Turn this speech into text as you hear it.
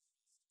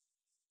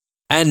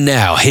And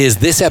now, here's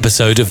this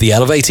episode of the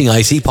Elevating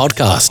IT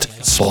podcast,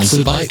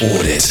 sponsored by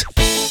Audit.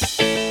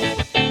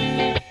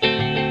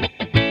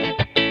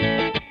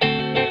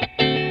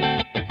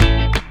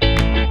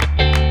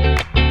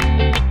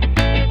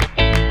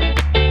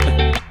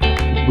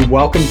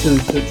 Welcome to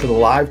the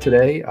live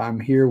today. I'm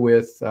here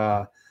with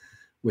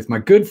my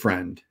good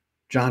friend,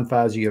 John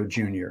Fazio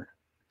Jr.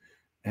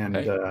 And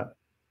hey.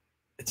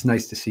 It's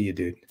nice to see you,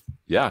 dude.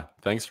 Yeah,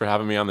 thanks for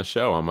having me on the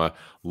show. I'm a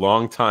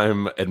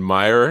longtime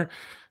admirer,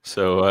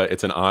 so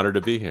it's an honor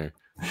to be here.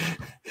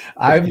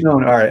 All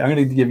right, I'm going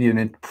to give you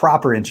a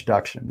proper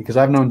introduction because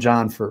I've known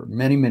John for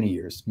many, many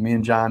years. Me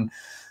and John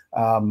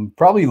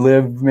probably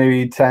live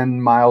maybe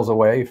 10 miles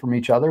away from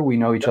each other. We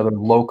know each other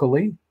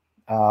locally,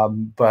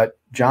 but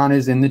John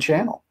is in the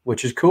channel,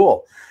 which is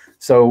cool.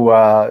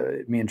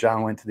 So me and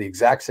John went to the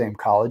exact same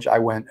college. I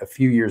went a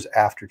few years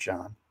after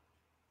John.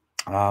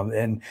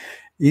 And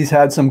he's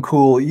had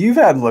you've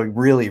had like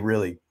really,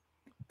 really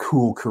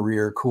cool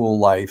career, cool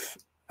life.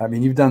 I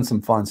mean, you've done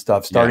some fun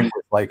stuff, starting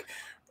with like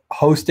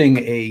hosting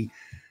a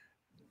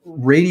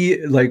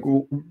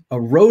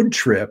road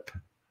trip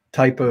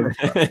type of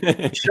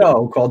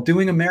show called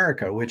Doing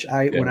America, which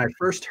when I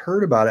first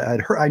heard about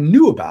it, I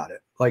knew about it.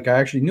 Like I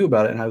actually knew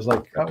about it, and I was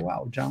like, oh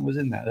wow, John was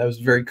in that. That was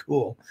very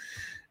cool.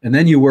 And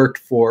then you worked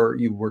for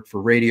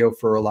radio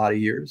for a lot of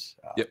years,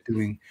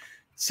 doing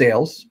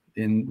sales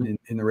in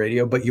the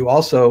radio, but you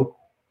also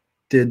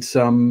did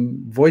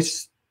some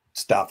voice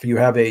stuff. You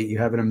have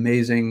an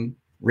amazing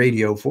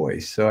radio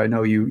voice. So I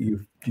know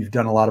you've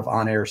done a lot of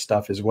on-air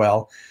stuff as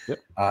well. Yep.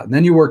 And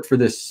then you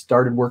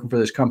started working for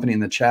this company in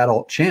the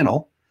channel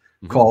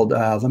called,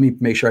 let me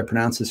make sure I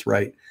pronounce this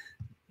right,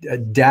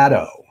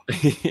 Datto.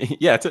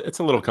 Yeah, it's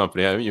a little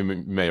company. I mean, you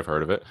may have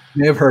heard of it.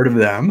 You may have heard of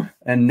them.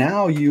 And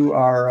now you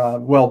are,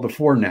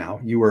 before now,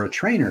 you were a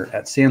trainer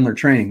at Sandler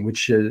Training,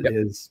 which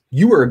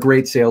you were a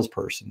great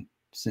salesperson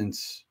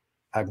since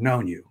I've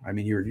known you. I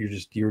mean,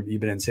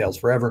 you've been in sales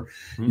forever.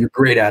 Mm-hmm. You're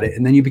great at it.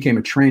 And then you became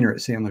a trainer at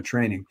Sandler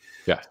Training.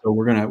 Yeah. So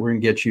we're gonna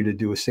get you to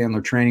do a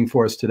Sandler training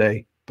for us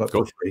today, but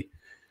cool. For free.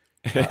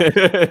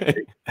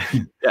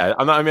 Yeah,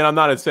 I'm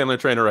not a Sandler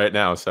trainer right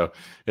now, so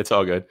it's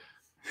all good.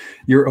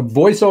 You're a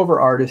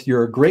voiceover artist.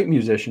 You're a great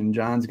musician.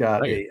 John's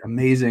got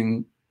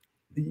amazing.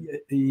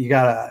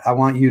 I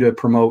want you to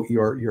promote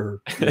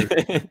your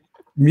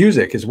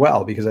music as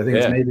well, because I think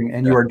it's amazing.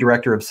 And you are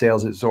director of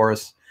sales at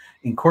Zorus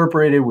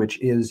Incorporated, which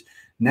is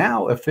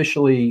now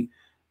officially.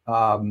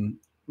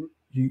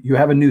 You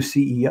have a new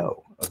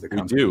CEO of the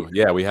company. We do.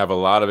 Yeah, we have a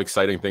lot of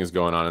exciting things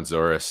going on in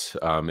Zorus.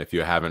 If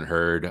you haven't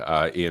heard,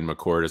 Ian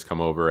McCord has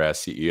come over as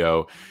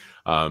CEO.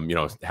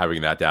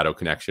 Having that Datto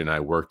connection,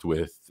 I worked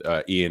with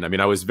Ian. I mean,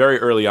 I was very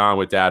early on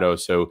with Datto,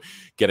 so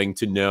getting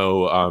to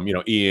know,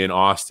 Ian,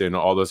 Austin,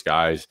 all those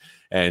guys,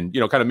 and,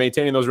 kind of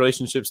maintaining those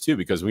relationships too,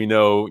 because we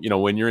know,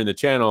 when you're in the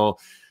channel,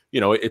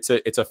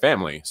 it's a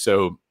family.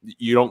 So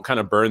you don't kind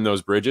of burn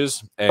those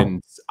bridges.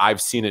 And I've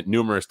seen it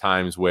numerous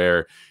times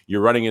where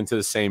you're running into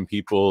the same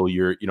people,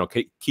 you're,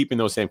 keeping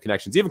those same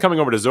connections. Even coming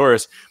over to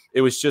Zorus,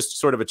 it was just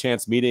sort of a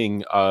chance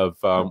meeting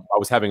of, I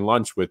was having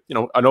lunch with,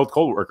 an old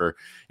coworker,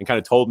 and kind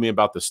of told me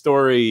about the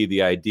story,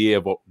 the idea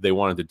of what they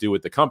wanted to do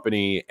with the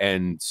company.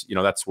 And,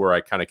 that's where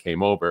I kind of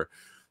came over.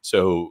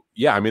 So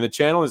yeah, I mean, the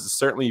channel has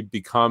certainly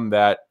become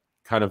that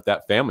kind of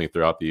that family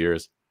throughout the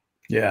years.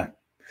 Yeah.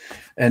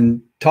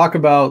 And talk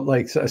about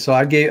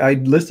I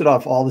listed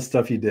off all the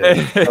stuff you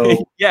did.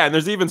 So. Yeah, and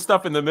there's even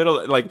stuff in the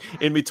middle, like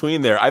in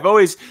between there. I've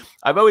always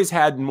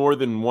had more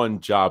than one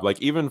job. Like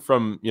even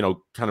from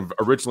kind of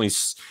originally,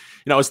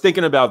 I was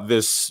thinking about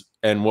this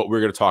and what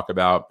we're going to talk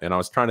about, and I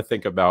was trying to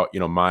think about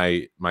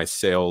my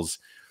sales,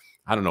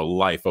 I don't know,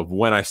 life of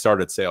when I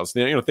started sales.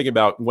 Think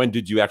about when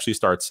did you actually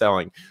start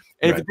selling,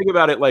 and if you think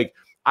about it, like.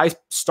 I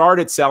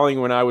started selling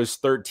when I was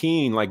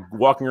 13, like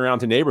walking around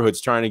to neighborhoods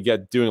trying to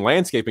doing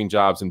landscaping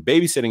jobs and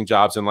babysitting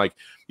jobs, and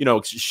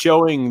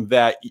showing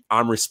that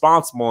I'm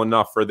responsible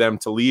enough for them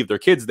to leave their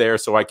kids there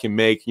so I can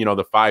make, the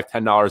 $5,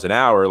 $10 an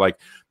hour. Like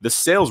the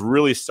sales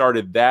really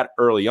started that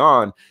early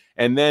on.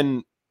 And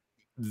then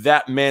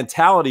that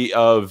mentality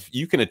of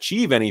you can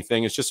achieve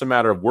anything, it's just a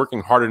matter of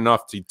working hard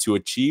enough to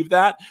achieve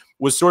that,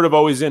 was sort of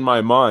always in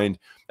my mind.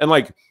 And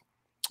like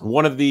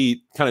one of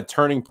the kind of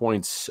turning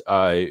points,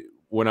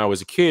 when I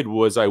was a kid,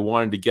 was I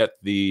wanted to get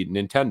the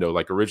Nintendo,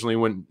 like originally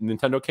when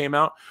Nintendo came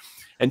out.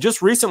 And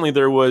just recently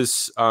there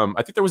was, I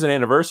think there was an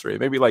anniversary,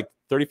 maybe like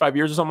 35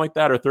 years or something like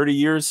that, or 30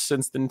 years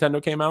since the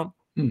Nintendo came out.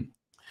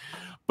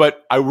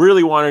 But I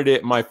really wanted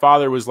it. My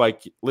father was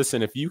like,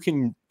 listen, if you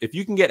can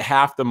get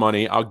half the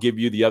money, I'll give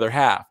you the other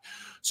half.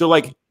 So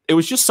like, it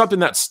was just something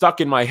that stuck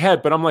in my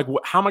head, but I'm like,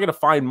 how am I going to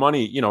find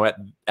money,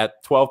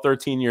 at 12,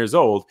 13 years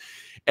old?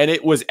 And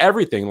it was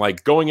everything,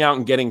 like going out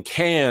and getting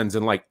cans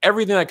and like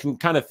everything I can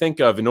kind of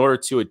think of in order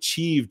to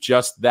achieve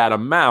just that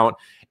amount.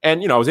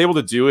 And, I was able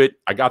to do it.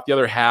 I got the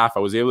other half. I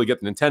was able to get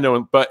the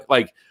Nintendo. But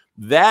like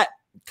that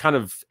kind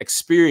of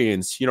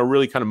experience,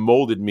 really kind of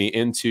molded me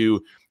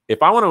into,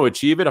 if I want to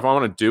achieve it, if I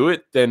want to do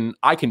it, then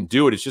I can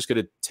do it. It's just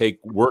going to take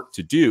work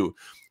to do.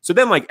 So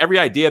then like every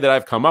idea that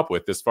I've come up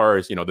with as far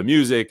as, the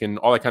music and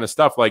all that kind of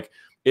stuff, like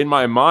in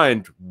my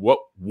mind, what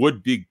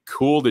would be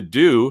cool to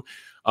do.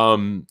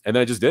 And then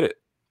I just did it.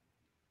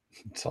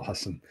 It's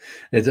awesome.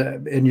 And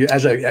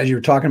as you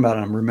were talking about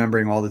it, I'm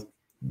remembering all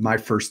my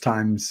first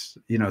times,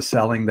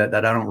 selling that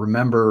I don't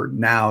remember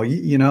now,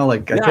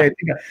 like, I think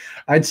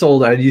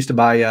I used to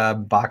buy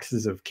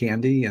boxes of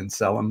candy and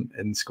sell them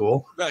in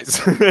school. Nice.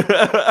 I mean,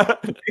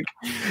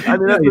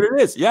 that's what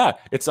it is. Yeah.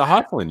 It's a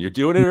hustling. You're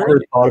doing it. I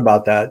never thought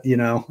about that,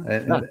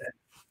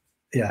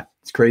 yeah,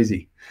 it's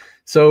crazy.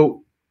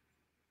 So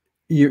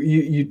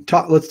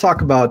let's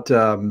talk about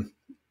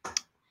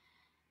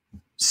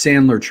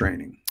Sandler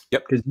training.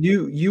 Yep. Because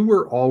you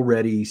were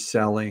already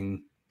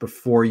selling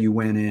before you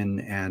went in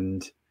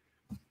and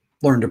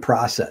learned a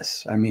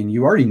process. I mean,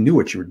 you already knew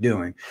what you were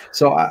doing.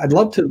 So I'd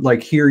love to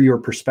like hear your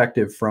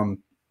perspective from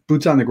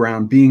boots on the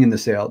ground, being in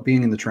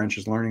the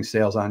trenches, learning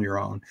sales on your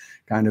own,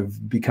 kind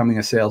of becoming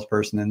a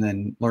salesperson and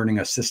then learning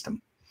a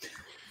system.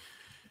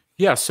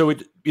 Yeah. So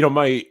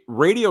my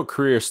radio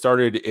career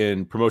started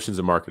in promotions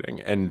and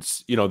marketing, and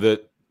the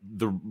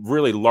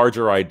really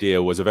larger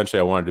idea was eventually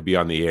I wanted to be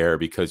on the air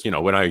because,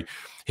 when I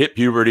hit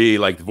puberty,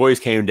 like the voice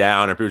came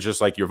down and it was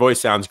just like, your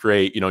voice sounds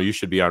great. You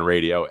should be on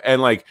radio.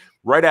 And like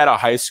right out of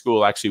high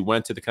school, I actually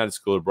went to the Connecticut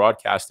School of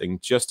Broadcasting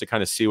just to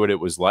kind of see what it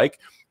was like.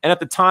 And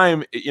at the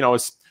time, I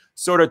was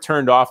sort of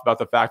turned off about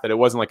the fact that it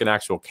wasn't like an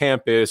actual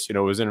campus, it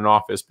was in an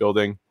office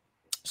building.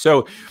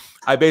 So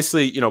I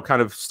basically,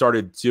 kind of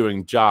started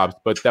doing jobs,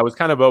 but that was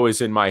kind of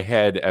always in my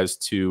head as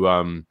to,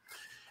 I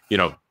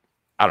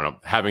don't know,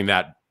 having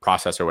that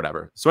process or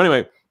whatever. So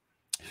anyway,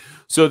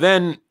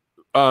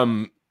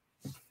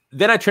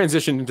 then I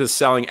transitioned into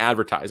selling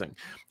advertising.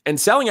 And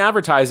selling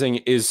advertising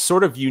is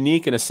sort of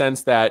unique in a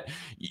sense that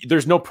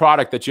there's no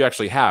product that you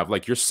actually have.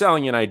 Like you're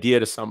selling an idea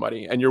to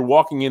somebody and you're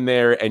walking in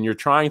there and you're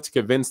trying to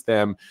convince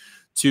them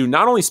to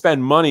not only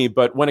spend money,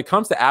 but when it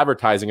comes to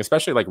advertising,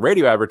 especially like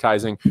radio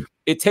advertising,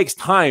 it takes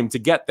time to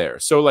get there.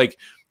 So like,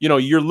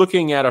 you're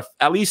looking at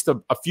at least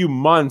a few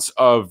months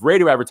of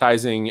radio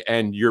advertising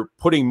and you're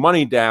putting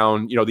money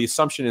down. The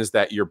assumption is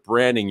that you're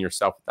branding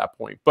yourself at that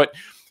point. But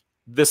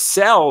the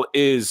sell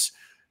is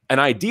an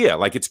idea,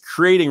 like it's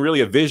creating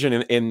really a vision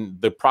in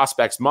the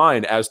prospect's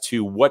mind as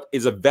to what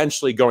is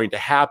eventually going to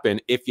happen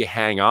if you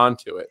hang on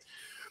to it.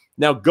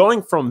 Now,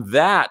 going from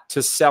that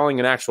to selling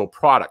an actual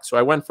product. So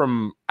I went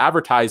from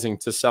advertising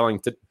to selling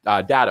to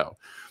Datto.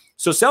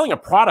 So selling a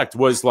product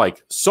was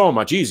like so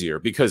much easier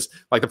because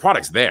like the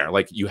product's there,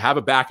 like you have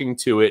a backing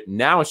to it.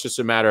 Now it's just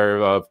a matter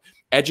of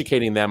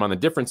educating them on the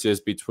differences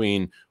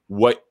between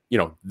what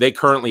they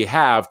currently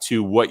have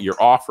to what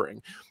you're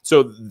offering.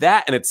 So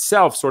that in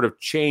itself sort of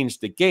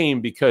changed the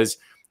game because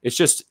it's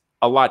just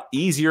a lot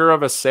easier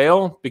of a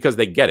sale because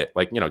they get it.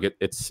 Like,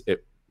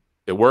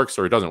 it works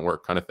or it doesn't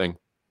work kind of thing.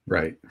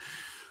 Right.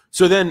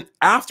 So then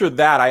after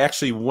that, I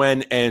actually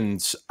went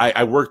and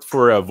I worked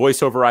for a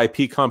voice over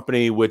IP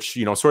company, which,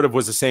 sort of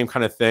was the same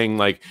kind of thing.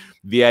 Like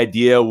the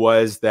idea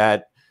was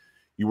that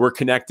you were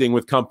connecting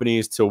with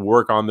companies to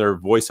work on their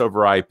voice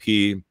over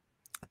IP.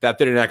 That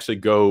didn't actually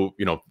go,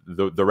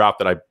 the route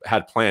that I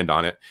had planned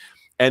on it.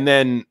 And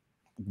then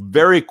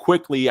very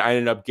quickly, I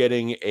ended up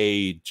getting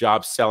a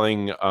job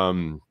selling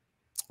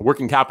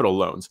working capital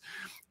loans.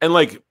 And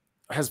like,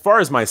 as far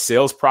as my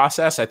sales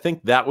process, I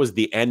think that was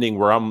the ending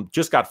where I'm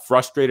just got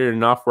frustrated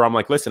enough where I'm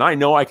like, listen, I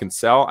know I can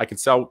sell,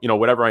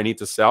 whatever I need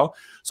to sell.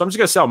 So I'm just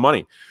going to sell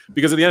money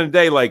because at the end of the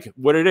day, like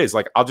what it is,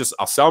 like I'll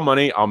sell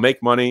money, I'll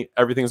make money.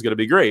 Everything's going to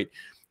be great.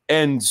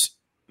 And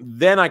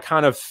then I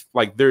kind of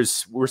like, we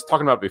were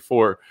talking about it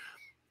before.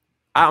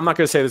 I'm not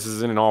going to say this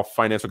is in all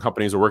financial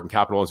companies or working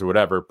capitals or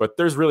whatever, but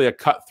there's really a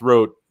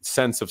cutthroat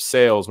sense of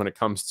sales when it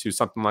comes to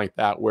something like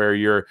that, where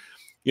you're,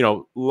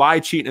 lie,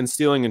 cheating, and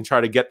stealing and try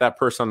to get that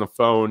person on the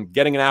phone,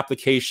 getting an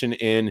application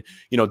in,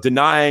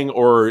 denying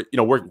or,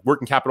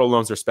 working capital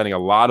loans are spending a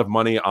lot of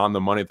money on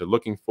the money they're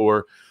looking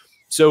for.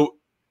 So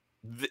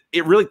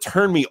it really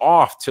turned me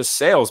off to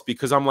sales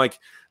because I'm like,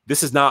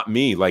 this is not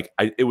me. Like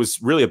it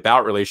was really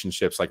about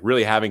relationships, like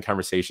really having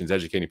conversations,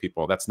 educating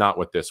people. That's not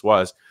what this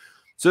was.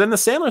 So then the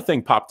Sandler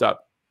thing popped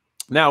up.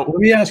 Now, let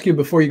me ask you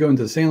before you go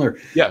into the Sandler.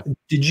 Yeah.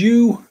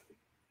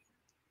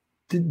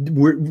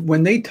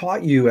 When they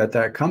taught you at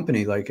that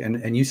company, like,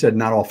 and you said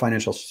not all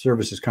financial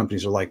services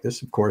companies are like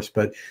this, of course,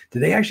 but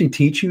did they actually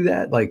teach you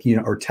that, like,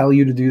 or tell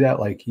you to do that?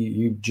 Like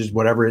you just,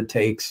 whatever it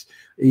takes,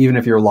 even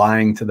if you're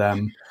lying to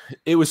them?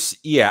 It was,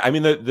 yeah. I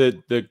mean,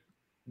 the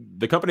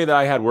company that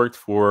I had worked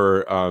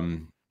for,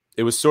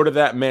 it was sort of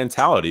that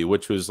mentality,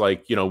 which was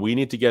like, we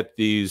need to get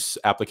these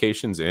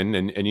applications in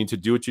and you need to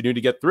do what you do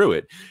to get through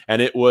it.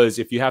 And it was,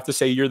 if you have to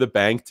say you're the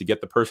bank to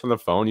get the person on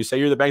the phone, you say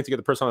you're the bank to get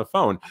the person on the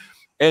phone.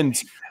 And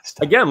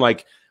again,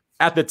 like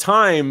at the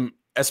time,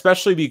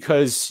 especially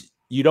because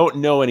you don't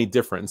know any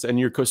difference and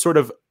you're sort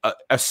of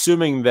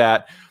assuming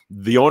that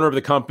the owner of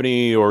the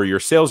company or your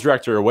sales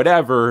director or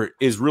whatever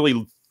is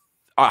really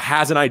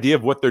has an idea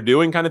of what they're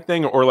doing kind of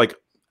thing, or like,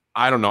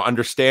 I don't know,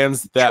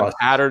 understands that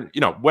pattern,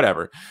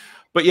 whatever.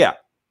 But yeah,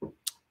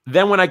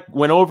 then when I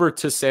went over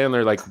to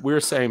Sandler, like we were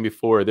saying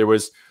before, there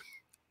was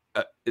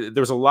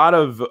there's a lot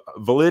of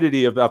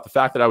validity about the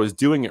fact that I was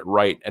doing it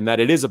right, and that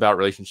it is about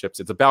relationships.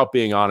 It's about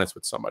being honest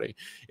with somebody.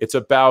 It's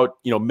about,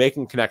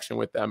 making connection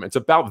with them. It's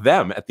about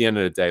them at the end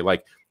of the day.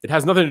 Like, it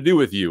has nothing to do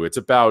with you. It's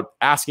about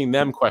asking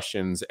them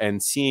questions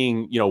and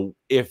seeing,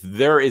 if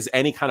there is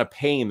any kind of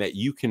pain that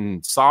you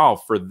can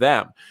solve for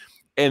them.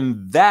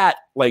 And that,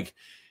 like, it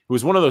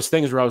was one of those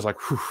things where I was like,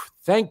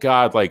 thank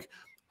God, like,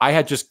 I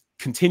had just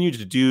continued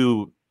to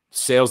do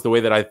sales the way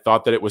that I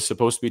thought that it was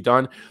supposed to be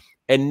done.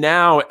 And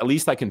now at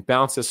least I can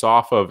bounce this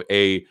off of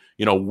a,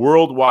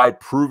 worldwide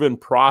proven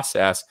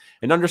process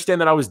and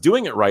understand that I was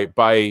doing it right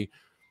by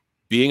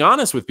being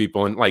honest with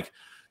people and, like,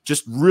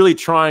 just really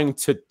trying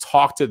to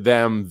talk to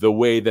them the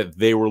way that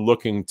they were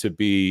looking to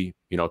be,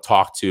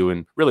 talked to,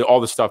 and really all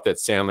the stuff that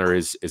Sandler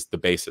is the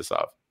basis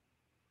of.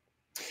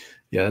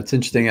 Yeah, that's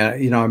interesting.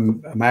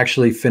 I'm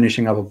actually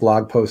finishing up a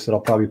blog post that I'll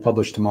probably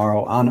publish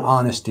tomorrow on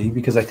honesty,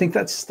 because I think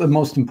that's the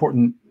most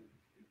important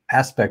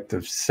aspect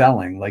of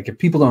selling. Like, if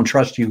people don't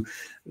trust you,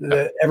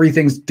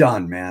 everything's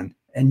done, man.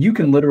 And you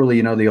can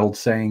literally, the old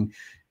saying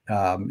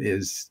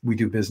is, we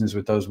do business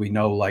with those we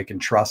know, like,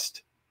 and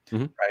trust.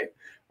 Mm-hmm. Right.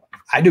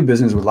 I do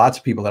business with lots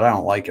of people that I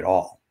don't like at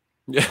all.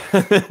 Yeah,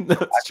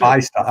 I buy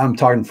stuff. I'm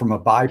talking from a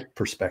buy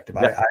perspective.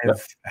 Yeah, I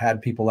have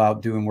had people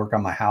out doing work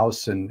on my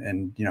house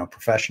and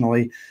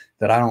professionally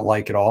that I don't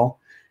like at all.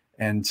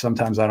 And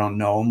sometimes I don't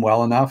know them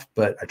well enough,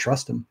 but I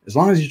trust them, as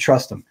long as you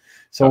trust them.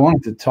 So I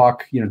wanted to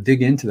talk,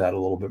 dig into that a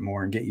little bit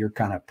more and get your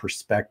kind of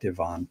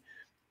perspective on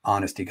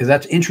honesty, because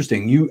that's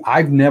interesting.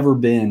 I've never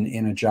been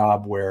in a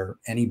job where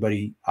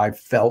anybody I've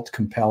felt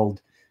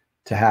compelled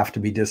to have to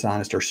be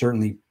dishonest, or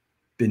certainly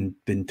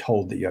been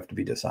told that you have to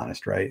be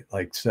dishonest, right?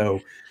 Like, so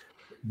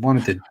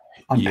wanted to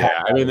unpack.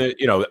 Yeah, I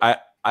mean,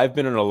 I've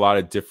been in a lot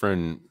of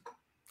different,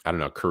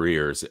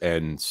 careers,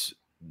 and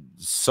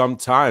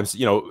sometimes,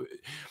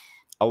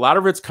 a lot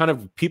of it's kind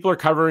of people are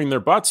covering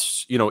their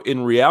butts,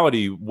 in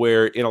reality,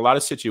 where in a lot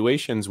of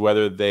situations,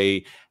 whether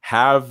they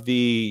have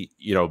the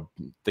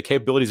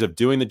capabilities of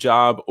doing the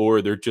job,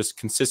 or they're just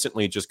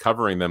consistently just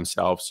covering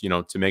themselves,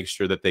 to make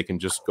sure that they can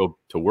just go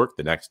to work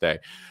the next day.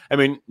 I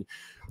mean,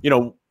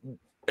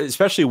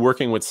 especially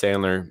working with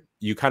Sandler,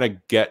 you kind of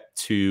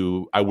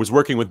I was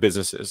working with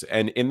businesses,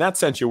 and in that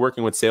sense, you're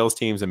working with sales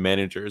teams and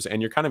managers,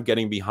 and you're kind of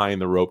getting behind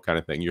the rope kind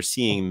of thing. You're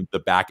seeing the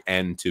back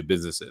end to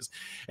businesses,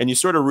 and you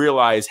sort of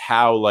realize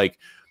how, like,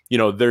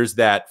 there's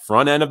that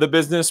front end of the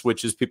business,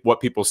 which is what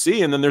people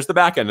see. And then there's the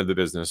back end of the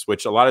business,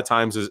 which a lot of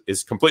times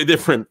is completely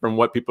different from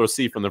what people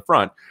see from the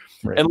front.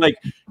 Right. And, like,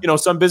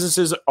 some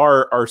businesses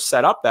are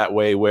set up that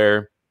way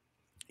where,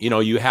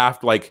 you have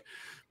to, like,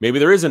 maybe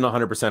there isn't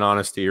 100%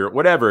 honesty or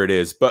whatever it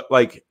is. But,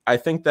 like, I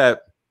think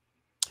that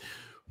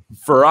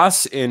for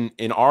us in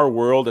our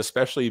world,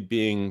 especially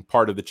being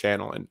part of the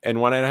channel,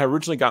 and when I had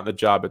originally gotten the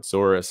job at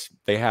Zorus,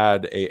 they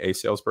had a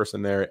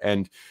salesperson there,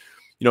 and,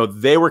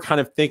 they were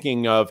kind of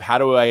thinking of, how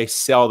do I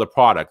sell the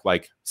product?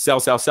 Like, sell.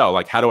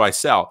 Like, how do I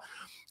sell?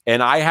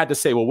 And I had to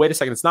say, well, wait a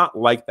second. It's not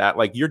like that.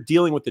 Like, you're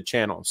dealing with the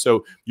channel.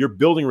 So you're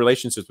building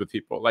relationships with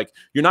people. Like,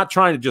 you're not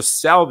trying to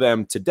just sell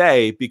them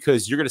today,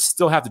 because you're going to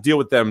still have to deal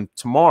with them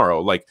tomorrow.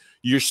 Like,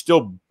 you're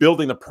still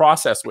building the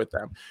process with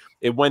them.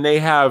 And when they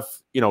have,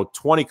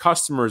 20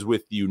 customers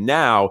with you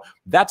now,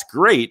 that's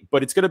great,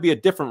 but it's going to be a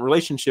different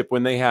relationship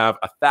when they have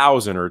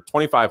 1,000 or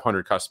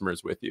 2,500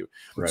 customers with you.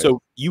 Right.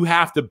 So you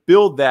have to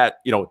build that,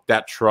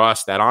 that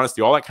trust, that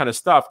honesty, all that kind of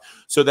stuff,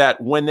 so that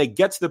when they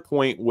get to the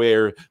point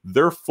where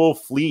their full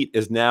fleet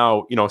is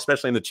now,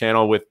 especially in the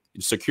channel with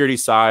security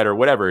side or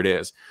whatever it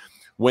is,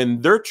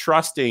 when they're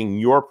trusting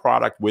your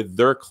product with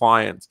their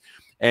clients,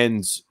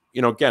 and,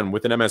 again,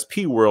 with an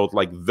MSP world,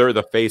 like, they're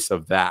the face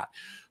of that.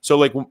 So,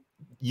 like,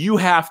 you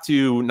have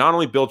to not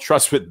only build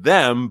trust with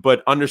them,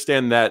 but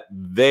understand that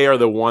they are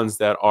the ones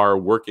that are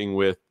working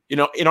with,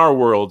 in our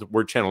world,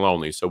 we're channel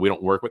only, so we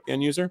don't work with the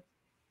end user.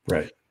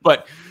 Right.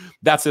 But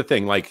that's the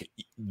thing. Like,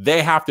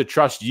 they have to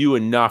trust you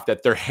enough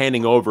that they're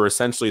handing over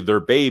essentially their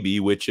baby,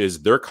 which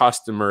is their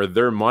customer,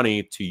 their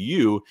money, to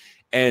you.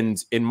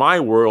 And in my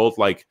world,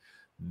 like,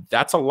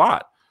 that's a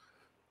lot.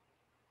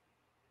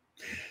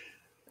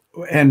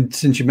 And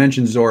since you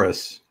mentioned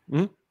Zorus,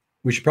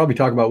 we should probably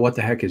talk about what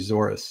the heck is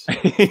Zorus.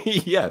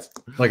 Yes.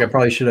 Like,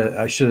 I should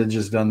have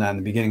just done that in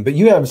the beginning, but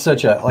you have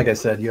like I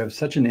said, you have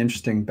such an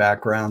interesting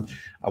background.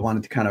 I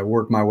wanted to kind of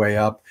work my way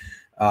up.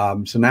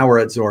 So now we're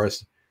at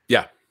Zorus.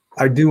 Yeah.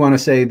 I do want to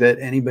say that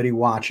anybody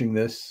watching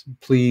this,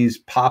 please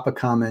pop a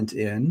comment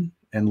in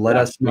and let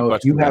us know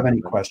if you have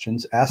any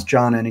questions. Ask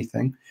John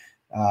anything.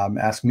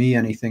 Ask me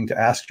anything to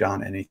ask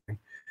John anything.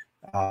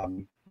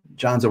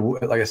 John's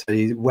like I said,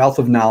 he's a wealth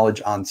of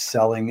knowledge on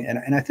selling.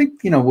 And I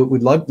think, what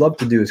we'd love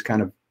to do is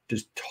kind of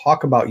just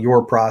talk about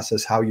your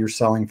process, how you're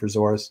selling for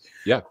Zorus,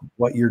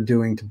 what you're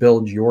doing to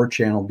build your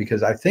channel,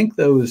 because I think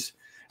those,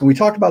 and we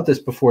talked about this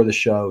before the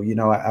show,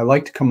 I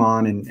like to come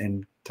on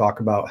and talk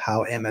about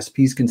how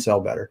MSPs can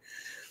sell better.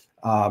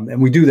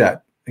 And we do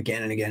that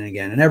again and again and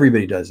again, and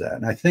everybody does that.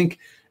 And I think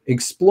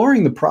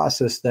exploring the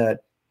process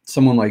that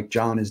someone like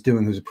John is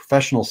doing, who's a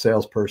professional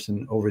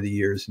salesperson over the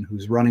years and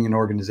who's running an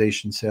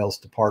organization sales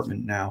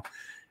department now,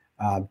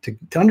 to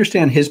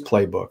understand his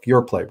playbook,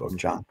 your playbook,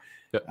 John,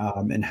 Yep.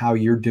 and how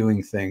you're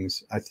doing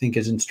things, I think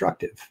is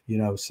instructive. You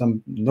know,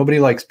 nobody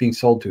likes being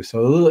sold to. So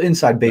a little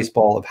inside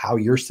baseball of how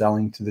you're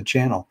selling to the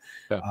channel,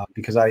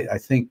 because I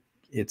think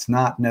it's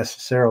not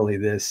necessarily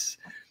this,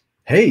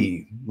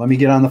 hey, let me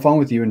get on the phone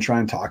with you and try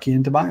and talk you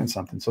into buying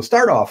something. So to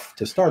start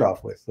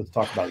off with, let's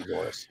talk about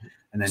Zoris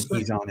and then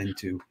ease on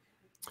into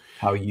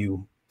how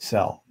you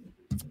sell.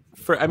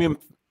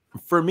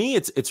 For me,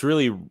 it's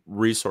really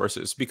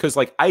resources, because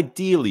like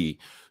ideally,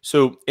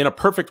 so in a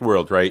perfect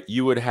world, right,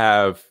 you would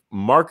have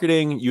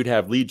marketing, you'd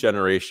have lead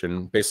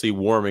generation, basically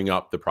warming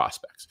up the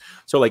prospects.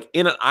 So like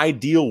in an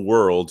ideal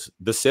world,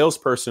 the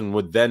salesperson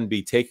would then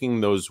be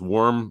taking those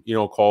warm,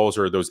 calls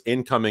or those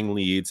incoming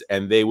leads,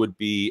 and they would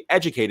be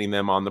educating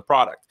them on the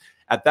product.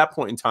 At that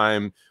point in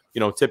time,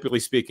 typically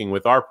speaking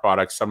with our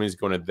product, somebody's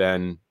going to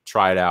then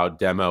try it out,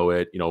 demo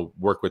it,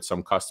 work with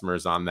some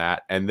customers on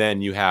that. And then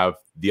you have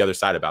the other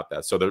side about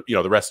that. So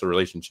the rest of the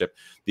relationship,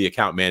 the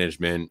account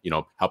management,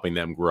 helping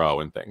them grow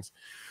and things.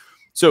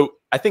 So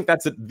I think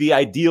that's the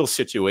ideal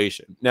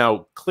situation.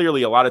 Now,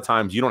 clearly a lot of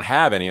times you don't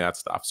have any of that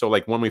stuff. So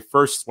like when I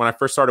first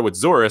started with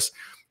Zoris,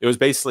 it was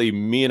basically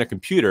me and a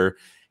computer,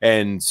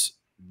 and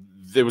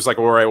it was like,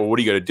 all right, well, what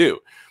are you going to do?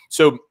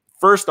 So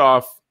first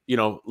off,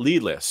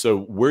 lead list. So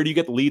where do you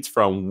get the leads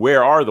from?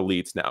 Where are the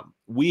leads now?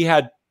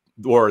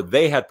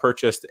 They had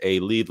purchased a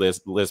lead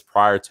list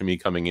prior to me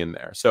coming in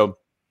there. So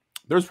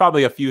there's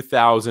probably a few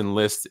thousand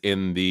lists we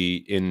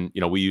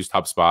used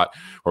HubSpot,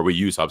 or we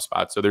use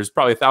HubSpot. So there's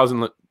probably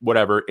 1,000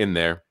 whatever in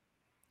there.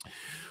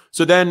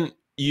 So then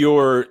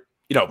you're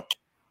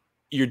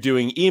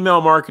doing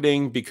email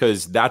marketing,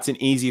 because that's an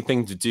easy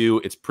thing to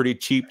do. It's pretty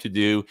cheap to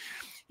do.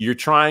 You're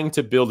trying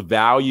to build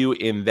value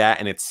in that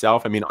in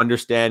itself. I mean,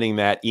 understanding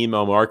that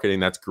email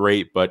marketing, that's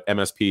great, but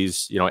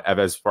MSPs,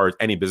 as far as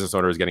any business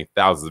owner, is getting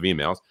thousands of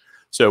emails.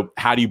 So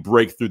how do you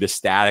break through the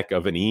static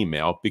of an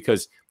email?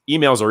 Because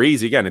emails are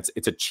easy. Again,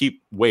 it's a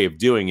cheap way of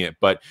doing it,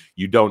 but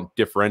you don't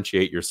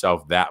differentiate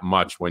yourself that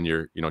much when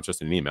you're,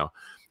 just in an email.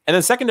 And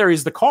then secondary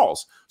is the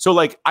calls. So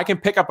like I can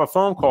pick up a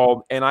phone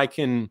call, and I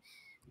can,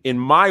 in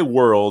my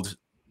world,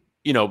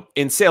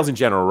 in sales in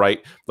general,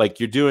 right? Like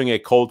you're doing a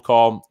cold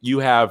call, you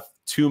have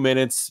 2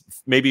 minutes,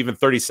 maybe even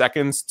 30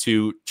 seconds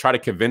to try to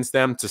convince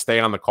them to stay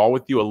on the call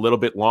with you a little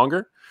bit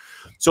longer.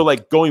 So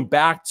like going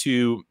back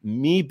to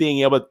me being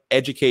able to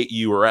educate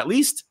you, or at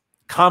least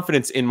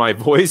confidence in my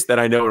voice that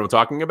I know what I'm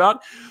talking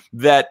about,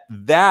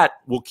 that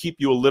will keep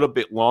you a little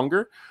bit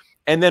longer.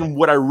 And then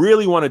what I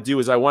really want to do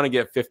is I want to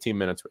get 15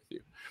 minutes with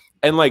you.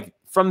 And like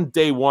from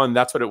day one,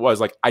 that's what it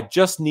was. Like, I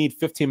just need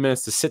 15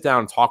 minutes to sit down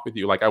and talk with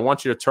you. Like, I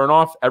want you to turn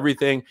off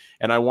everything,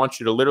 and I want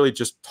you to literally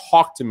just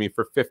talk to me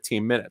for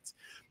 15 minutes.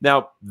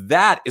 Now,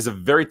 that is a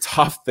very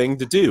tough thing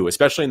to do,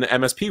 especially in the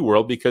MSP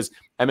world, because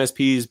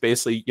MSPs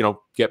basically,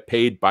 get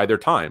paid by their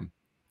time.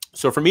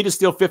 So for me to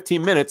steal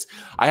 15 minutes,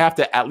 I have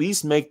to at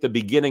least make the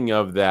beginning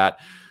of that,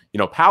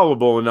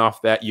 palatable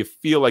enough that you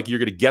feel like you're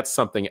going to get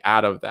something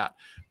out of that.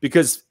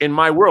 Because in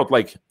my world,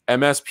 like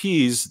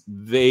MSPs,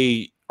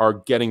 they are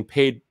getting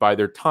paid by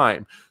their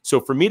time. So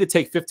for me to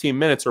take 15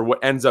 minutes, or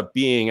what ends up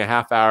being a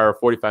half hour,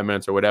 45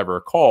 minutes or whatever,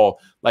 a call,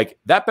 like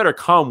that better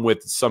come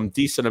with some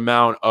decent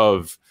amount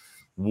of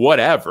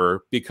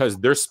whatever, because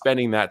they're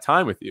spending that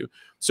time with you.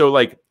 So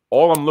like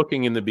all I'm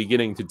looking in the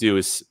beginning to do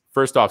is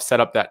first off,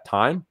 set up that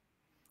time.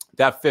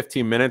 That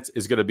 15 minutes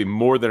is going to be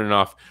more than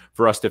enough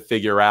for us to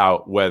figure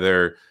out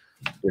whether,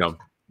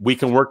 we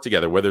can work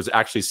together, whether there's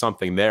actually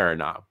something there or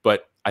not.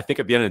 But I think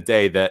at the end of the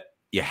day that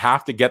you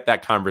have to get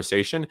that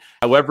conversation.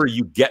 However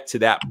you get to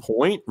that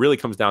point really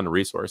comes down to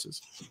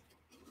resources.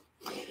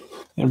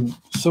 And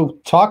so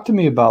talk to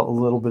me a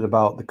little bit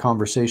about the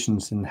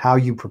conversations and how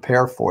you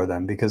prepare for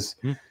them, because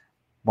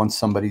once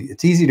somebody,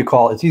 it's easy to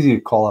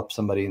call up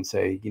somebody and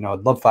say, I'd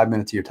love 5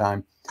 minutes of your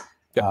time.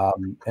 Yep.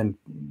 And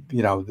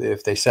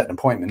if they set an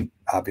appointment,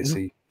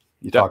 obviously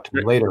you talk to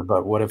me later,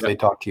 but what if they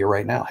talk to you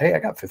right now? Hey, I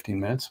got 15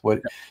 minutes.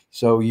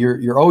 So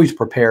you're always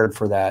prepared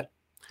for that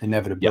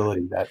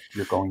inevitability that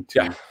you're going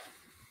to,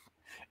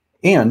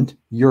 and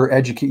you're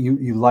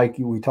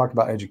we talked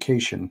about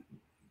education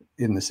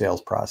in the sales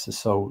process.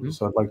 So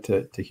I'd like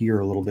to hear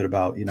a little bit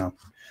about,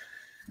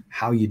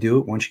 how you do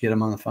it once you get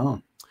them on the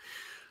phone.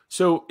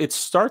 So it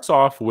starts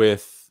off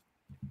with,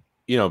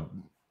 so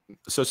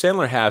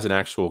Sandler has an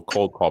actual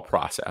cold call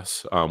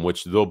process,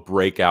 which they'll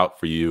break out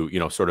for you,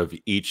 sort of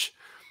each,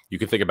 you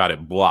can think about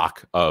it,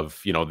 block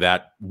of,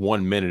 that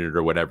 1 minute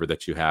or whatever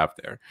that you have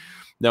there.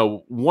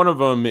 Now, one of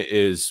them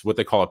is what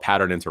they call a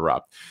pattern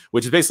interrupt,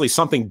 which is basically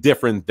something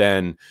different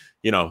than,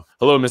 hello,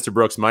 Mr.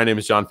 Brooks, my name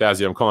is John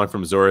Fazio. I'm calling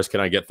from Zoris.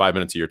 Can I get 5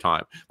 minutes of your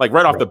time? Like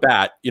right off the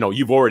bat,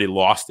 you've already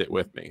lost it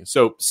with me.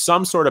 So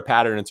some sort of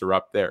pattern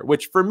interrupt there,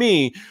 which for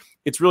me,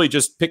 it's really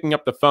just picking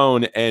up the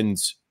phone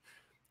and,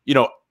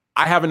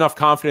 I have enough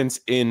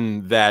confidence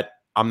in that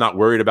I'm not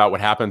worried about what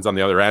happens on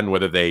the other end,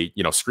 whether they,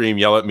 scream,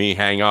 yell at me,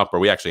 hang up, or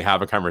we actually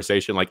have a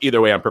conversation. Like either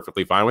way, I'm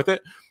perfectly fine with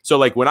it. So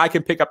like when I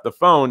can pick up the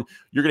phone,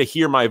 you're going to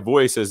hear my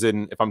voice as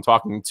in if I'm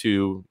talking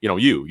to,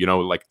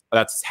 like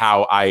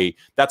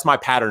that's my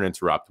pattern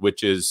interrupt,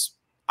 which is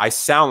I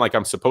sound like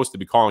I'm supposed to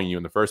be calling you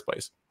in the first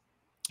place.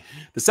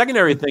 The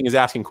secondary thing is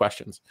asking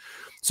questions.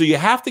 So you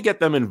have to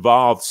get them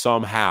involved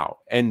somehow.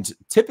 And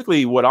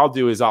typically what I'll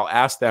do is I'll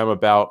ask them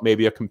about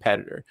maybe a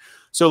competitor.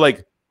 So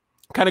like,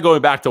 kind of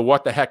going back to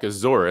what the heck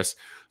is Zorus.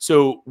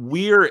 So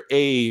we're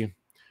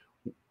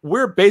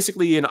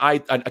basically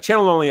a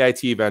channel-only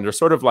IT vendor,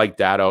 sort of like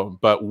Datto,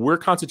 but we're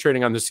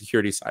concentrating on the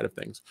security side of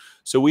things.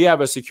 So we have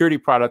a security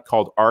product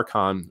called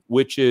Archon,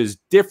 which is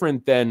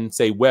different than,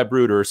 say,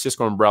 Webroot or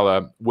Cisco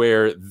Umbrella,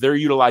 where they're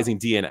utilizing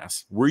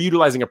DNS. We're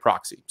utilizing a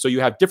proxy. So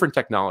you have different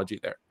technology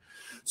there.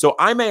 So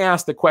I may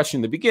ask the question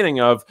in the beginning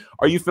of,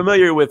 are you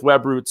familiar with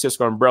Webroot,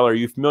 Cisco Umbrella? Are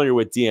you familiar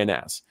with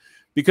DNS?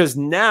 Because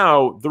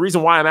now the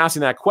reason why I'm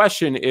asking that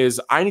question is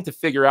I need to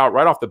figure out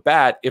right off the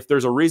bat if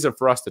there's a reason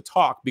for us to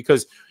talk.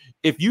 Because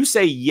if you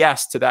say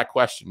yes to that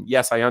question,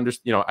 yes, I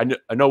understand,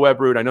 I know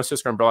Webroot, I know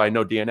Cisco Umbrella, I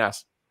know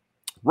DNS.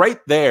 Right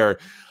there,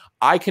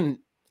 I can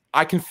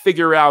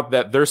figure out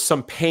that there's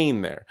some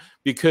pain there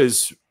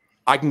because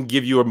I can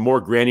give you a more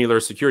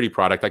granular security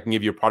product. I can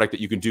give you a product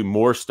that you can do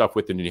more stuff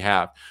with than you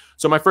have.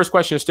 So my first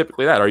question is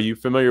typically that. Are you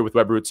familiar with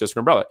Webroot,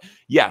 Cisco Umbrella?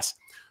 Yes.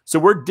 So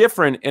we're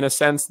different in a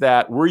sense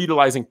that we're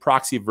utilizing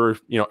proxy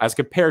as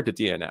compared to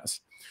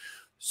DNS.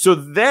 So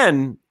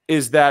then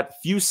is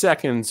that few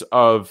seconds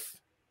of,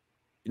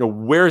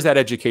 where's that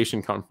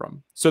education come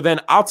from? So then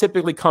I'll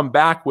typically come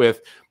back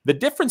with the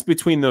difference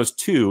between those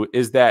two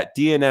is that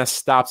DNS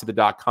stops at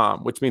the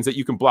 .com, which means that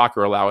you can block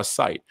or allow a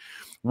site.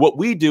 What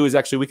we do is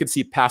actually we can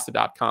see past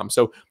the .com.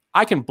 So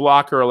I can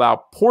block or allow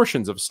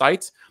portions of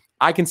sites.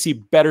 I can see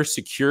better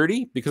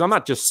security because I'm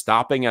not just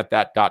stopping at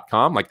that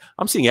 .com. Like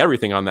I'm seeing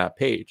everything on that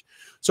page.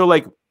 So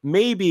like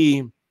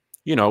maybe,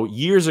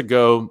 years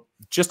ago,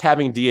 just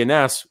having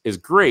DNS is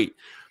great.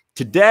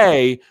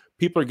 Today,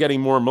 people are getting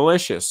more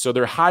malicious. So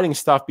they're hiding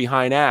stuff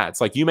behind ads.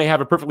 Like you may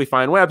have a perfectly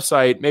fine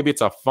website. Maybe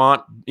it's a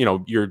font,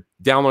 you're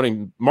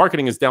downloading,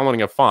 marketing is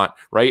downloading a font,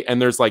 right? And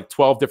there's like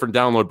 12 different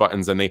download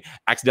buttons and they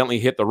accidentally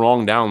hit the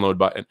wrong download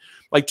button.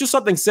 Like just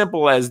something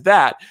simple as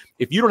that.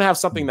 If you don't have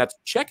something that's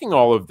checking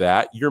all of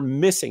that, you're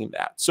missing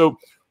that. So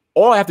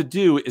all I have to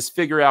do is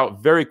figure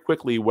out very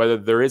quickly whether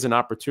there is an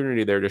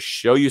opportunity there to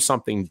show you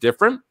something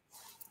different.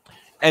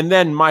 And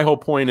then my whole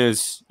point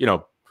is,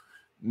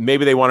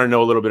 maybe they want to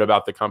know a little bit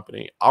about the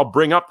company. I'll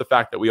bring up the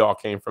fact that we all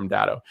came from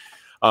Datto.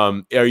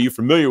 Are you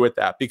familiar with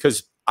that?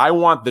 Because I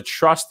want the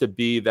trust to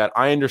be that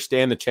I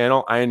understand the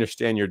channel, I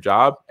understand your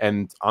job,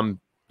 and I'm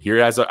here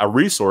as a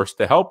resource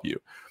to help you.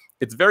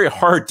 It's very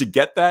hard to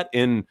get that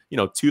in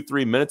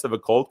 2-3 minutes of a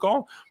cold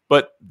call,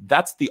 but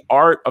that's the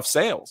art of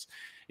sales.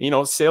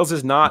 Sales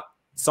is not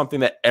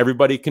something that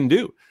everybody can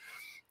do.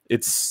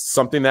 It's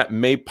something that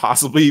may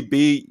possibly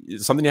be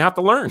something you have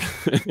to learn.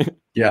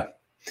 Yeah.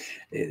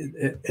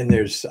 And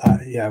there's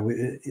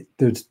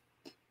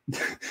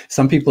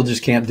some people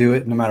just can't do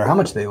it no matter how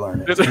much they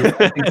learn it.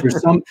 I think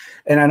there's some,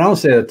 and I don't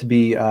say that to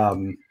be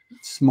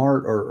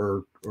smart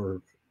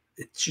or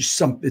it's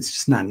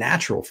just not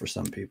natural for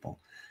some people.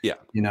 Yeah.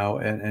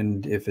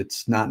 And if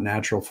it's not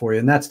natural for you,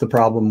 and that's the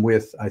problem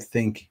with, I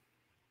think,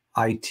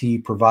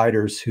 IT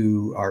providers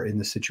who are in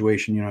the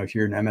situation, if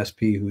you're an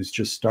MSP who's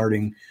just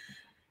starting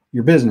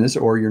your business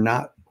or you're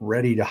not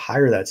ready to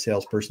hire that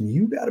salesperson,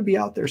 you got to be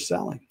out there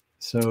selling.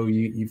 So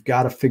you've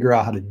got to figure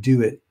out how to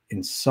do it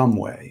in some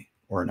way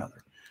or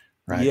another.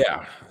 Right.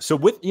 Yeah. So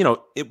with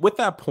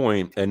that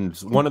point, and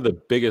one of the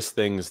biggest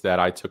things that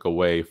I took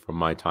away from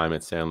my time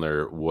at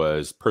Sandler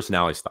was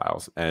personality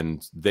styles,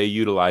 and they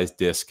utilize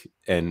DISC,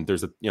 and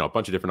there's a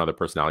bunch of different other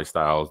personality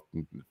styles,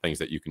 things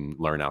that you can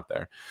learn out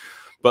there.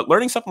 But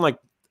learning something like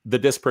the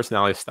DISC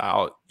personality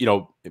style,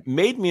 it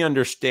made me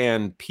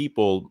understand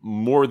people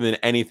more than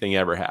anything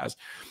ever has.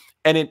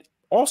 And it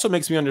also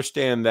makes me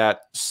understand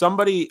that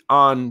somebody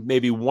on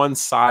maybe one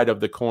side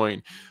of the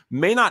coin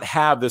may not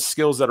have the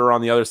skills that are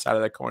on the other side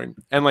of that coin.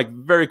 And like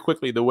very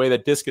quickly, the way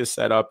that DISC is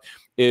set up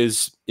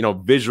is,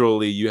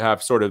 visually you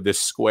have sort of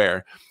this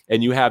square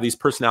and you have these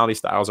personality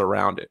styles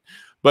around it.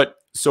 But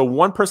so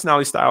one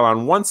personality style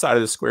on one side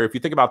of the square, if you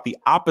think about the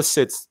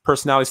opposite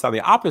personality style,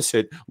 the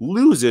opposite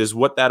loses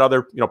what that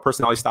other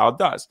personality style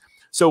does.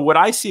 So what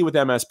I see with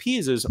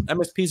MSPs is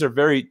MSPs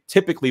are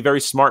typically very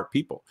smart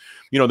people.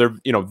 They're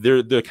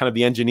kind of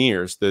the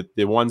engineers,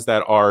 the ones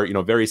that are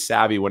very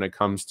savvy when it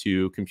comes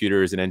to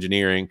computers and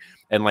engineering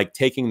and like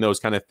taking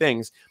those kind of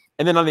things.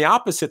 And then on the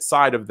opposite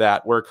side of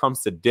that, where it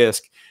comes to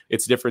DISC,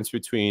 it's the difference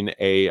between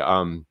a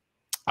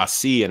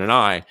C and an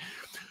I.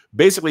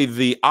 Basically,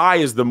 the I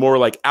is the more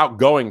like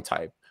outgoing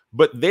type,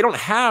 but they don't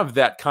have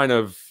that kind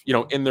of,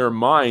 in their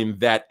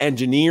mind, that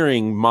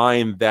engineering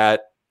mind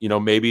that,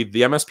 maybe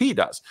the MSP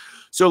does.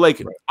 So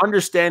like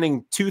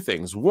understanding two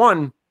things.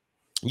 One,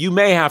 you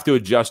may have to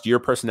adjust your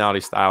personality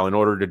style in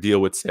order to deal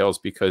with sales,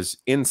 because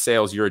in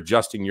sales, you're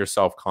adjusting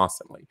yourself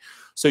constantly.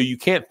 So you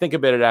can't think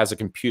of it as a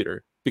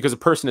computer. because a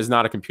person is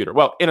not a computer.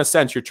 Well, in a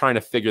sense, you're trying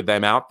to figure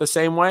them out the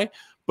same way,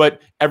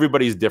 but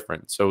everybody's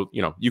different. So,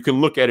 you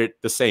can look at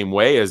it the same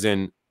way, as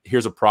in,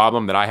 here's a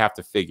problem that I have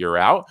to figure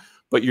out,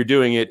 but you're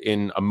doing it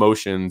in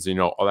emotions,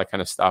 all that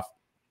kind of stuff.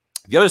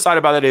 The other side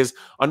about it is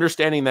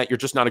understanding that you're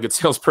just not a good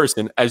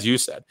salesperson, as you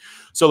said.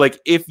 So like,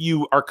 if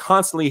you are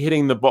constantly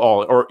hitting the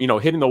ball or,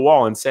 hitting the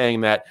wall and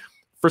saying that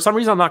for some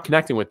reason I'm not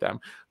connecting with them,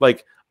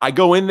 like I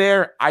go in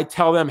there, I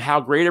tell them how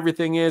great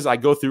everything is. I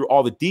go through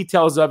all the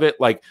details of it.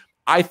 Like,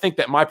 I think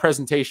that my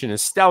presentation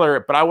is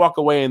stellar, but I walk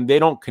away and they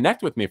don't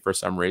connect with me for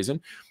some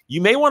reason. You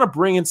may want to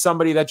bring in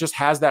somebody that just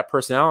has that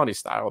personality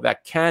style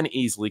that can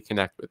easily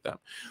connect with them.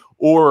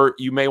 Or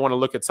you may want to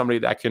look at somebody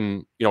that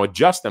can,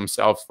 adjust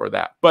themselves for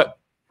that. But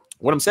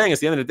what I'm saying is,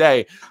 at the end of the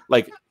day,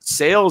 like,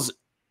 sales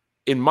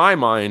in my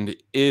mind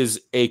is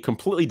a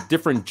completely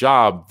different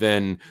job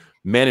than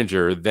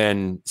manager,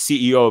 than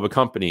CEO of a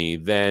company,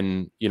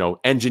 than,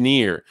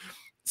 engineer.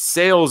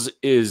 Sales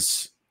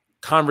is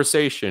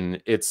conversation,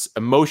 it's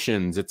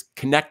emotions, it's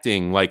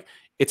connecting. Like,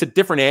 it's a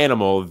different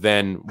animal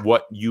than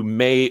what you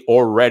may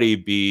already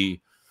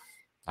be.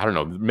 I don't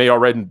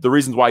know, the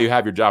reasons why you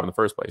have your job in the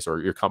first place, or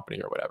your company,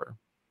 or whatever.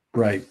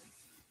 Right.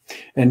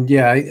 And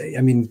yeah,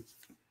 I mean,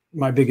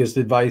 my biggest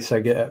advice,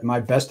 my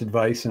best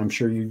advice, and I'm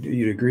sure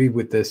you'd agree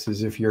with this,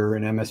 is if you're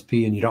an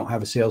MSP and you don't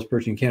have a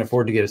salesperson, you can't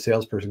afford to get a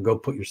salesperson, go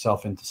put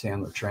yourself into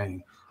Sandler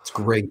training. It's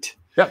great.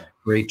 Yep.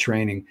 Great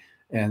training.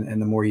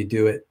 And the more you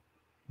do it,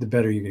 the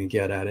better you're going to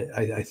get at it.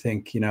 I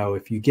think,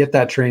 if you get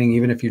that training,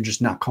 even if you're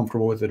just not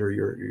comfortable with it, or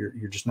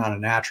you're just not a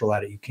natural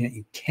at it,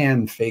 you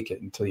can fake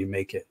it until you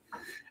make it.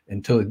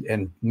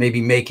 And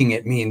maybe making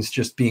it means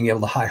just being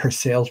able to hire a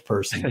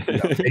salesperson,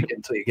 fake it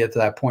until you get to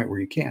that point where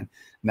you can, and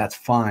that's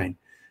fine.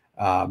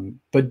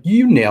 But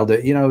you nailed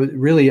it.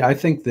 Really, I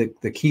think that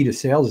the key to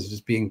sales is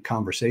just being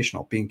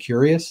conversational, being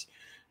curious,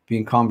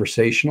 being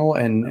conversational.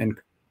 And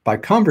by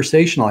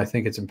conversational, I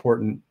think it's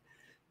important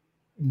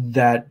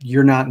that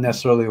you're not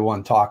necessarily the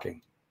one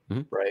talking,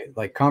 right?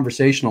 Like,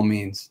 conversational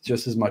means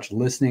just as much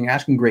listening,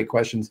 asking great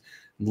questions,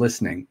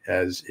 listening,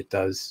 as it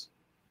does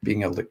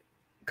being able to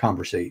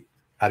conversate.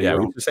 Yeah,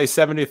 we say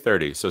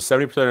 70-30. So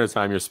 70% of the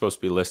time you're supposed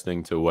to be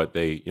listening to what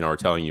they, are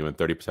telling you, and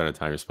 30% of the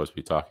time you're supposed to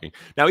be talking.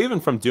 Now, even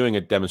from doing a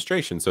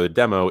demonstration, so the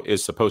demo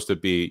is supposed to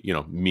be,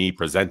 me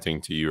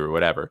presenting to you or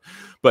whatever.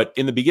 But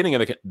in the beginning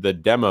of the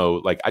demo,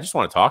 like, I just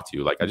want to talk to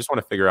you. Like, I just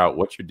want to figure out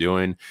what you're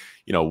doing,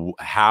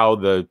 how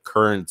the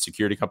current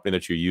security company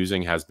that you're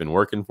using has been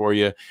working for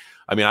you.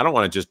 I mean, I don't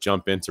want to just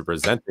jump into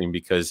presenting,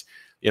 because,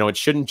 it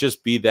shouldn't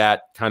just be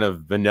that kind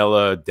of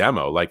vanilla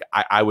demo. Like,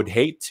 I would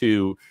hate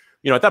to,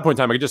 at that point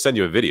in time, I could just send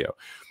you a video.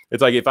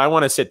 It's like, if I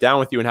want to sit down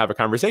with you and have a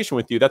conversation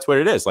with you, that's what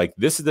it is. Like,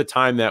 this is the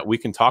time that we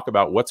can talk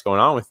about what's going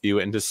on with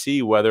you, and to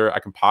see whether I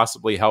can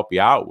possibly help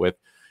you out with,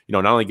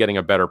 not only getting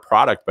a better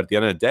product, but at the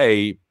end of the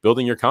day,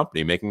 building your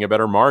company, making a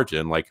better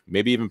margin, like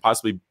maybe even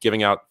possibly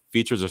giving out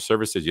features or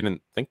services you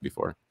didn't think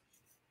before.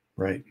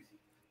 Right.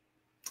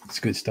 It's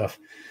good stuff.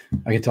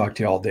 I could talk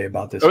to you all day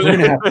about this. We're going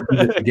to have to do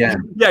this again.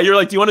 Yeah, you're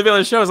like, do you want to be on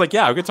the show? I was like,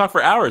 yeah, we could talk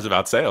for hours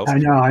about sales. I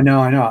know.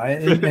 And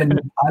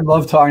I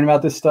love talking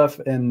about this stuff.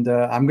 And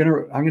I'm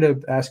gonna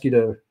ask you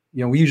to,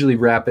 we usually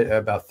wrap it at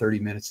about 30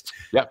 minutes.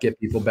 Yep. Get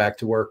people back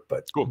to work.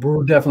 But cool.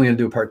 We're definitely gonna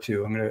do a part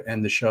 2. I'm gonna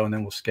end the show, and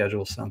then we'll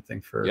schedule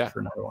something for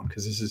another one,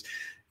 because this is,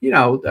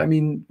 I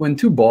mean, when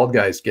two bald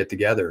guys get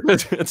together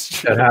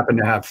that happen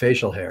to have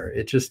facial hair,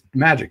 it just,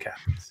 magic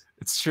happens.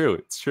 It's true.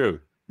 It's true.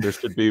 There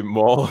should be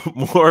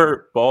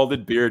more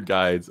balded beard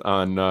guys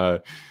on,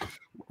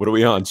 what are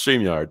we on?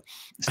 StreamYard.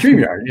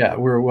 StreamYard, yeah.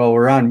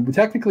 We're on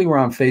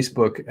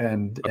Facebook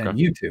and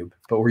YouTube,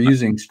 but we're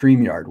using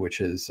StreamYard, which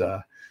is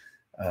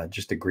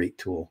just a great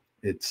tool.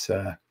 It's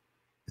the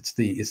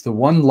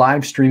one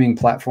live streaming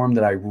platform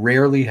that I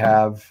rarely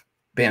have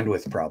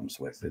bandwidth problems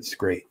with. It's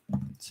great.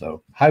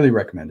 So highly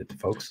recommend it to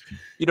folks.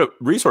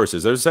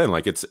 Resources, I was saying,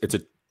 like, it's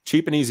a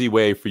cheap and easy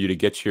way for you to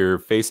get your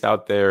face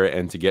out there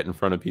and to get in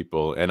front of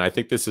people. And I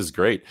think this is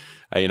great.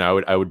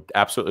 I would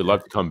absolutely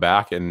love to come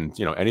back, and,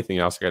 anything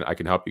else I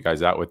can help you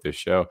guys out with this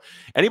show.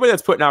 Anybody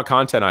that's putting out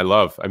content, I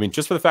love. I mean,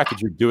 just for the fact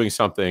that you're doing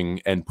something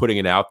and putting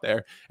it out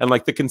there, and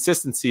like the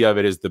consistency of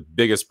it is the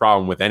biggest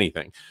problem with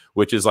anything,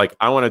 which is like,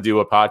 I want to do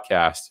a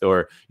podcast,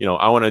 or,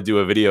 I want to do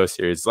a video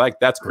series. Like,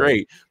 that's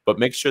great, but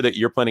make sure that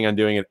you're planning on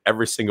doing it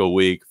every single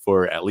week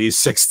for at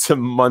least 6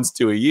 months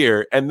to a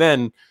year. And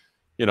then,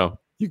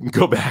 you can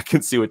go back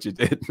and see what you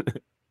did.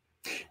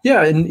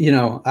 Yeah. And,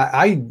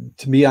 I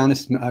to be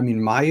honest, I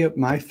mean,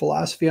 my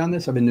philosophy on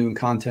this, I've been doing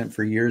content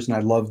for years, and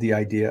I love the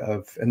idea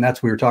of, and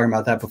that's, we were talking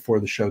about that before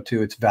the show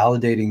too. It's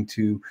validating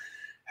to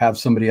have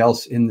somebody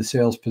else in the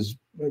sales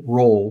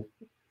role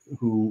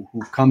who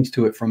comes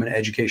to it from an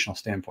educational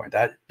standpoint.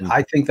 That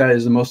I think that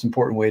is the most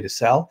important way to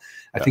sell.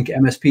 I think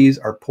MSPs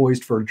are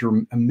poised for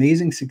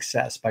amazing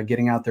success by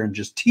getting out there and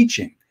just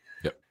teaching.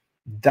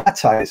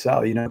 That's how I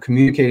sell,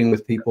 communicating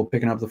with people,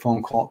 picking up the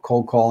phone,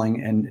 cold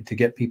calling, and to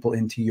get people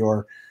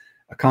into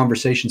a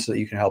conversation so that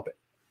you can help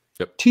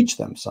teach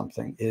them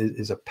something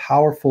is a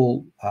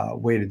powerful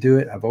way to do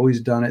it. I've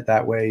always done it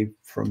that way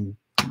from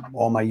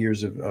all my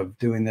years of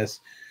doing this.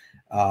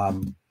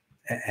 And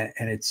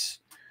it's,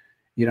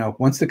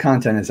 once the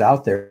content is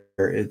out there,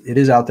 it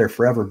is out there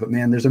forever, but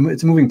man, it's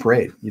a moving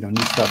parade.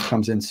 New stuff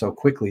comes in so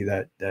quickly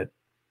that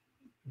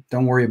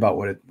don't worry about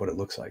what it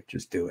looks like.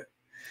 Just do it.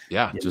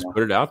 Yeah. Just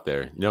put it out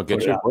there,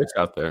 get your voice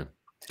out there.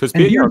 Because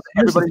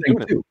everybody's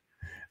doing it too.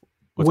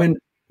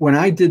 When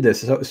I did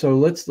this, so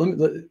let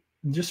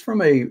just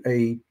from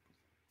a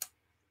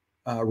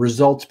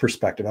results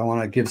perspective, I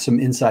want to give some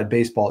inside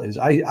baseball.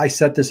 I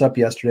set this up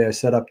yesterday. I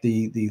set up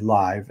the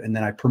live, and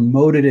then I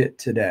promoted it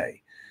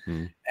today.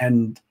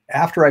 And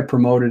after I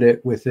promoted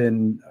it,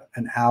 within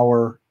an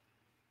hour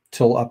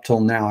up till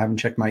now, I haven't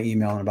checked my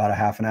email in about a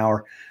half an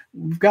hour.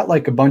 We've got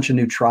like a bunch of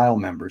new trial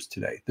members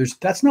today.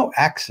 That's no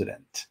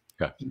accident.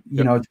 Yeah.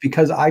 It's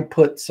because I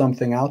put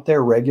something out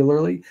there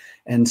regularly,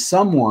 and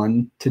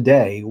someone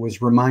today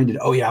was reminded,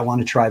 oh yeah, I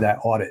want to try that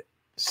audit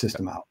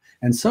system out.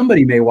 And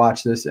somebody may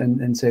watch this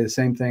and say the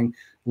same thing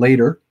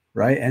later,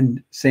 right?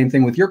 And same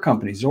thing with your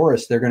company,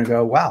 Zorus. They're going to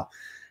go, wow,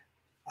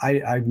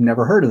 I've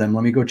never heard of them.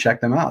 Let me go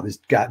check them out. This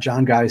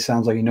John guy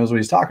sounds like he knows what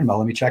he's talking about.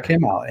 Let me check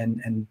him out.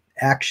 And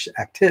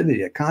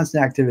activity,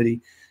 constant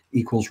activity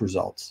equals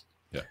results.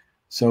 Yeah.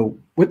 So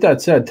with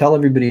that said, tell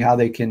everybody how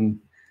they can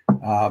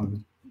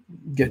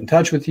get in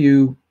touch with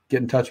you,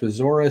 get in touch with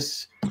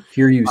Zorus,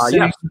 hear you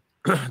sing.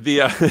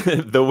 Yeah.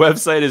 The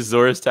website is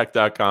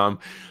zorustech.com.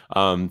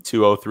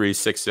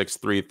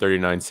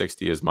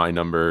 203-663-3960 is my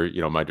number,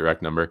 my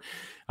direct number.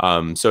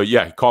 So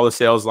yeah, call the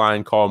sales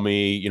line, call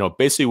me.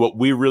 Basically what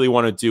we really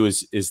want to do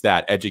is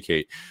that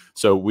educate.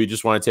 So we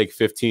just want to take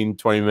 15,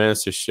 20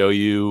 minutes to show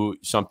you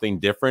something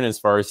different as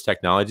far as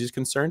technology is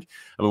concerned.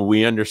 I mean,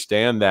 we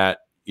understand that,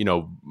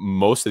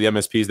 most of the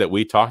MSPs that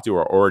we talk to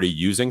are already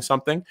using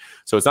something.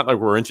 So it's not like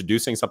we're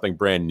introducing something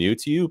brand new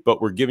to you, but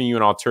we're giving you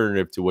an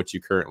alternative to what you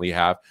currently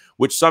have,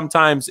 which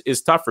sometimes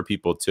is tough for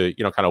people to,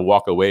 kind of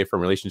walk away from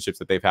relationships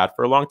that they've had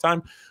for a long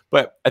time.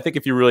 But I think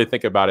if you really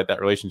think about it,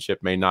 that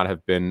relationship may not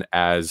have been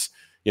as,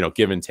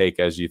 give and take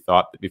as you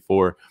thought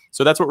before.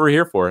 So that's what we're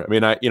here for. I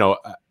mean, I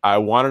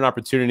want an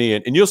opportunity,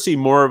 and you'll see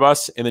more of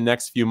us in the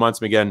next few months.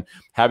 And again,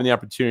 having the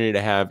opportunity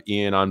to have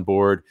Ian on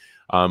board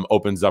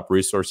opens up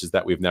resources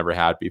that we've never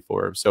had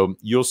before. So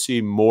you'll see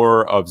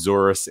more of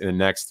Zorus in the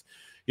next,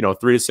 3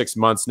 to 6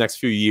 months, next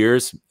few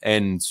years.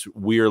 And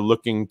we are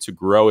looking to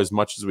grow as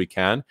much as we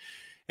can.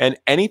 And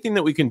anything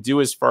that we can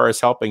do as far as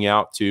helping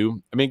out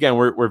too. I mean, again,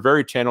 we're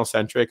very channel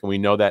centric, and we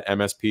know that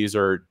MSPs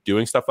are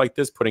doing stuff like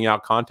this, putting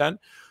out content.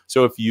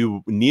 So if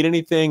you need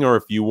anything, or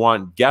if you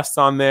want guests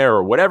on there,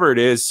 or whatever it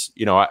is,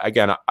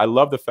 again, I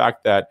love the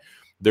fact that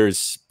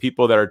there's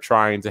people that are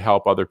trying to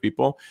help other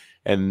people.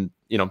 And,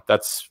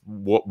 that's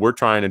what we're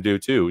trying to do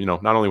too,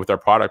 not only with our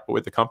product, but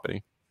with the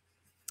company.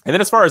 And then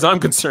as far as I'm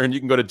concerned,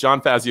 you can go to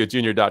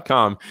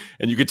johnfaziojr.com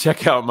and you can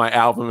check out my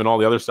album and all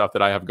the other stuff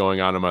that I have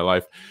going on in my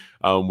life,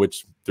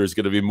 which there's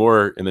going to be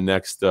more in the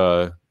next,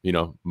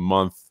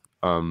 month.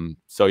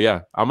 So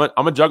yeah, I'm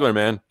a juggler,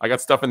 man. I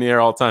got stuff in the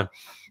air all the time.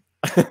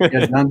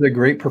 Yeah, John's a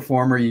great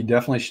performer. You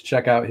definitely should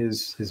check out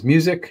his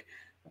music.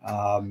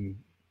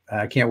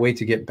 I can't wait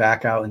to get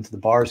back out into the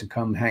bars and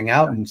come hang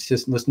out and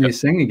just listen to you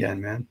sing again,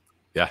 man.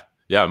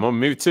 Yeah,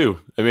 me too.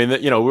 I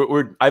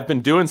mean, I've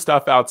been doing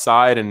stuff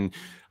outside, and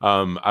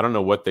I don't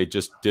know what they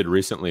just did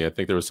recently. I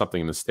think there was something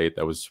in the state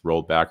that was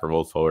rolled back or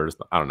rolled forward.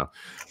 I don't know,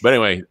 but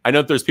anyway, I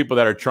know there's people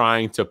that are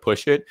trying to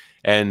push it,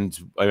 and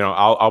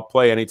I'll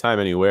play anytime,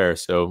 anywhere.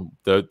 So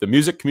the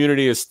music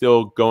community is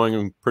still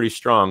going pretty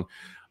strong.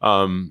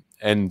 And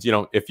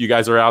if you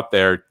guys are out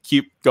there,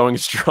 keep going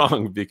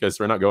strong, because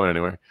we're not going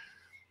anywhere.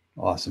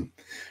 Awesome.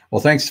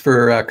 Well, thanks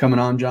for coming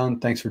on, John.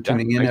 Thanks for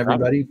tuning in,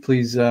 everybody.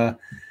 Please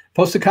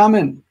post a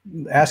comment,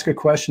 ask a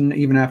question.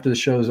 Even after the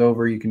show is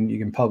over, you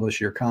can publish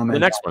your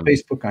comment on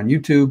Facebook, on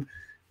YouTube.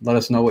 Let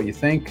us know what you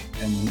think,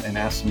 and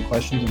ask some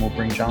questions, and we'll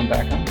bring John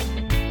back on.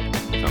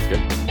 Sounds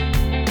good.